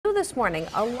this morning,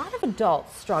 a lot of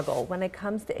adults struggle when it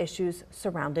comes to issues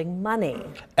surrounding money.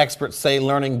 Experts say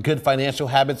learning good financial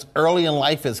habits early in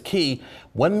life is key.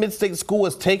 One Midstate school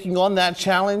is taking on that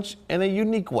challenge in a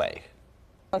unique way.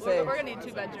 We're gonna need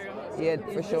 2 bedrooms. Yeah,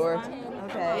 for sure.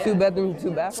 Okay. 2 bedrooms, 2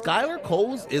 bathrooms. Skylar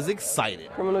Coles is excited.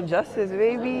 Criminal justice,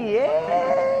 baby,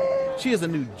 yeah! She has a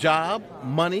new job,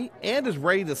 money, and is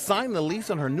ready to sign the lease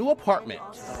on her new apartment.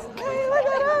 Hey, look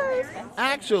at us!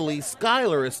 Actually,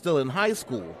 Skylar is still in high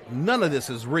school. None of this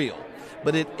is real,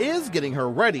 but it is getting her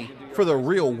ready for the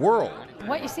real world.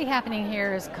 What you see happening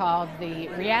here is called the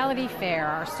Reality Fair.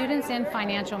 Our students in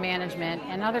financial management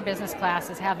and other business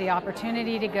classes have the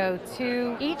opportunity to go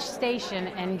to each station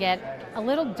and get a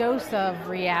little dose of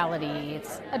reality.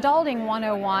 It's Adulting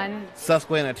 101.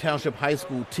 Susquehanna Township High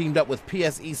School teamed up with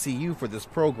PSECU for this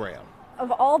program.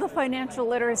 Of all the financial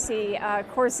literacy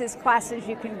courses, classes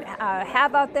you can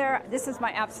have out there, this is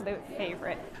my absolute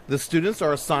favorite. The students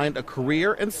are assigned a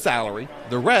career and salary.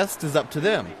 The rest is up to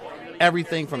them.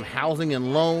 Everything from housing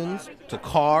and loans to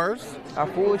cars. I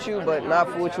fool with you, but not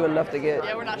fool with you enough to get.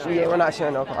 Yeah, we're not sharing. Yeah, we're not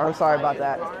sharing no car. I'm sorry about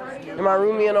that. You're my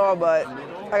roomie and all, but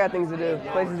I got things to do,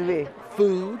 places to be.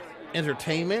 Food,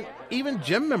 entertainment, even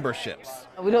gym memberships.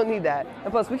 We don't need that.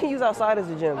 And plus, we can use outside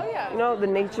as a gym. Oh, yeah. You know, the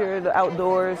nature, the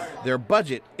outdoors. Their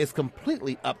budget is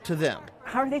completely up to them.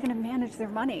 How are they going to manage their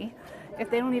money if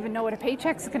they don't even know what a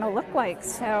paycheck's going to look like?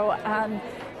 So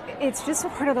it's just a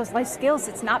part of those life skills.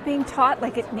 It's not being taught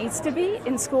like it needs to be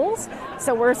in schools.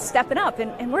 So we're stepping up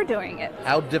and we're doing it.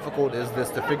 How difficult is this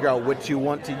to figure out what you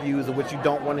want to use and what you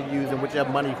don't want to use and what you have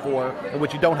money for and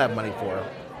what you don't have money for?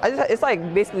 It's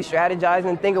like basically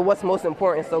strategizing, think of what's most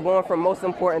important. So going from most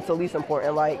important to least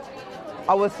important. Like,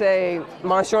 I would say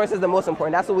my insurance is the most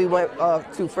important. That's what we went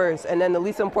to first. And then the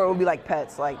least important would be like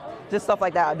pets, like just stuff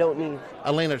like that I don't need.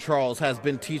 Elena Charles has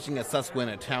been teaching at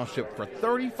Susquehanna Township for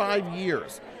 35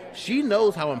 years. She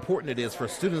knows how important it is for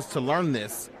students to learn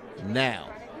this now.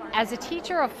 As a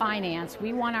teacher of finance,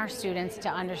 we want our students to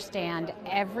understand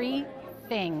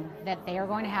everything that they are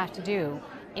going to have to do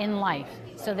in life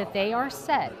so that they are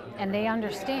set and they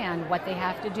understand what they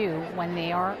have to do when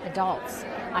they are adults.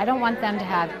 I don't want them to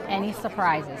have any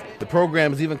surprises. The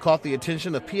program has even caught the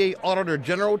attention of PA Auditor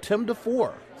General Tim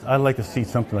DeFore. I'd like to see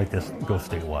something like this go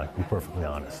statewide, to be perfectly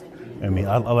honest. I mean,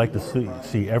 I like to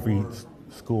see every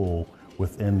school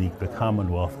within the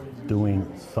Commonwealth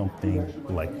doing something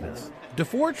like this.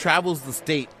 DeFore travels the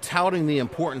state touting the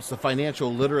importance of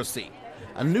financial literacy.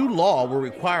 A new law will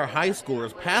require high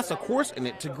schoolers pass a course in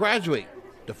it to graduate.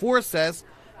 DeFore says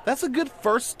that's a good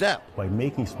first step. By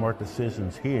making smart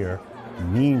decisions here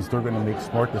means they're going to make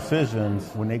smart decisions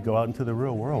when they go out into the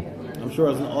real world. I'm sure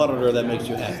as an auditor that makes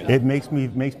you happy. It makes me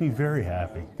very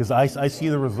happy because I see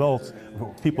the results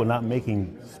of people not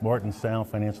making smart and sound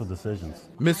financial decisions.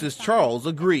 Mrs. Charles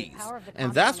agrees,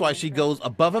 and that's why she goes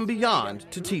above and beyond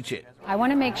to teach it. I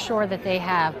want to make sure that they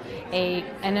have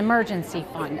an emergency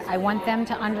fund. I want them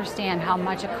to understand how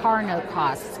much a car note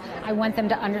costs. I want them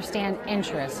to understand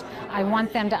interest. I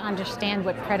want them to understand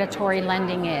what predatory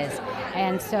lending is.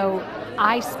 And so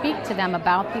I speak to them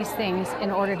about these things in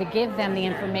order to give them the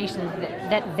information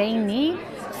that they need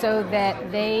so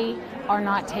that they are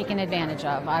not taken advantage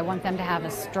of. I want them to have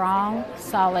a strong,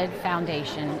 solid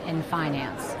foundation in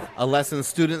finance. A lesson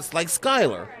students like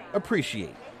Skylar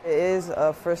appreciate. It is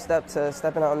a first step to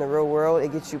stepping out in the real world.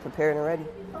 It gets you prepared and ready.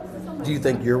 Do you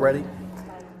think you're ready?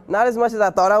 Not as much as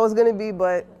I thought I was going to be,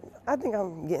 but I think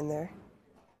I'm getting there.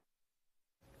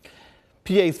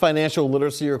 PA's financial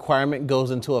literacy requirement goes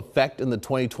into effect in the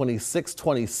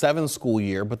 2026-27 school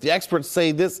year, but the experts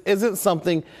say this isn't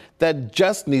something that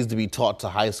just needs to be taught to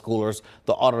high schoolers.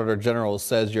 The Auditor General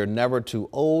says you're never too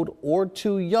old or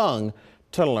too young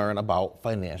to learn about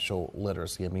financial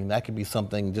literacy. I mean, that could be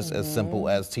something just as simple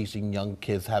as teaching young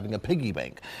kids having a piggy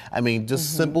bank. I mean,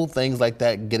 just simple things like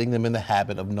that, getting them in the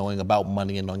habit of knowing about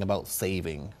money and knowing about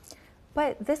saving.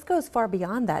 But this goes far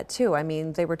beyond that, too. I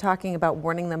mean, they were talking about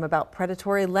warning them about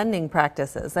predatory lending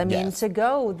practices. I mean, to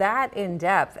go that in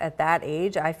depth at that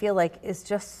age, I feel like is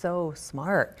just so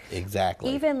smart.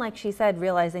 Exactly. Even like she said,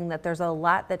 realizing that there's a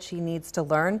lot that she needs to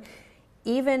learn.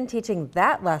 Even teaching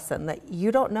that lesson that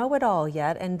you don't know it all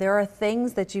yet, and there are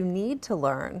things that you need to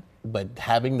learn. But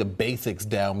having the basics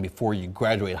down before you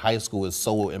graduate high school is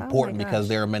so important because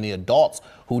there are many adults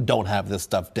who don't have this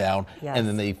stuff down, and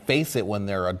then they face it when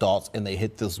they're adults and they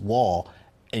hit this wall,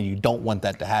 and you don't want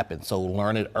that to happen. So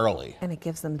learn it early. And it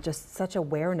gives them just such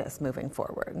awareness moving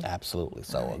forward. Absolutely.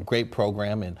 So a great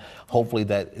program, and hopefully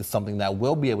that is something that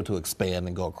will be able to expand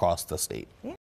and go across the state.